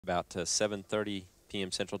About 7:30 p.m.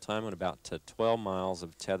 Central Time, when about 12 miles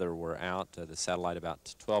of tether were out. The satellite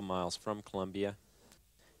about 12 miles from Columbia,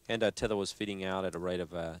 and tether was feeding out at a rate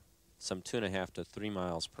of some 2.5 to 3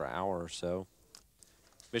 miles per hour or so.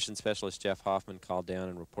 Mission specialist Jeff Hoffman called down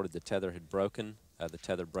and reported the tether had broken. The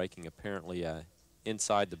tether breaking apparently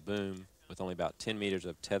inside the boom, with only about 10 meters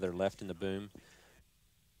of tether left in the boom.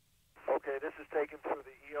 Okay, this is taken through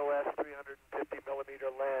the EOS 350 millimeter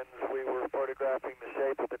lens. We were photographing the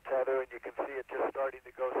shape of the tether, and you can see it just starting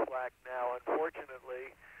to go slack now.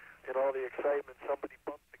 Unfortunately, in all the excitement, somebody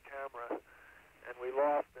bumped the camera, and we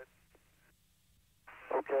lost it.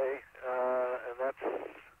 Okay, and that's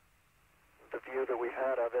the view that we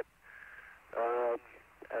had of it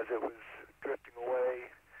as it was drifting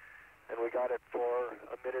away, and we got it for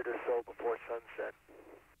a minute or so before sunset.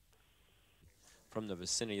 From the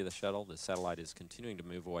vicinity of the shuttle, the satellite is continuing to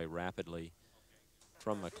move away rapidly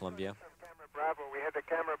from Columbia. Camera Bravo. We had the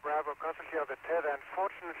camera Bravo constantly on the tether.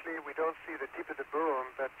 Unfortunately, we don't see the tip of the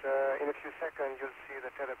boom, but in a few seconds you'll see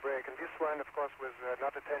the tether break. And this one, of course, was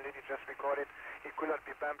not attended. It just recorded. It could not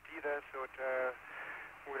be bumped either, so it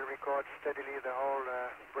will record steadily the whole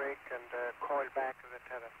break and coil back to the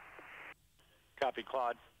tether. Copy,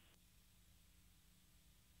 Claude.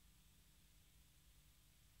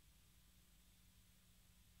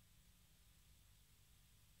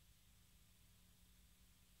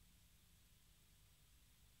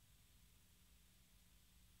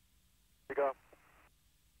 We go.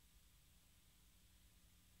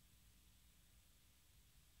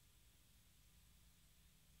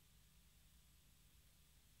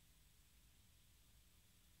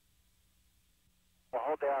 We'll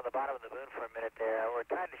hold there on the bottom of the moon for a minute there. We're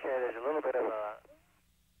trying to show there's a little bit of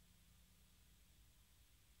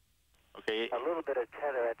Okay. a little bit of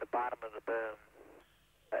tether at the bottom of the boom.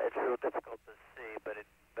 It's real difficult to see, but it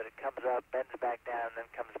comes up, bends back down, and then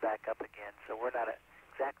comes back up again. So we're not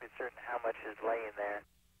exactly certain how much is laying there.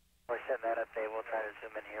 We're setting that up there. We'll try to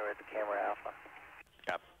zoom in here with the camera alpha.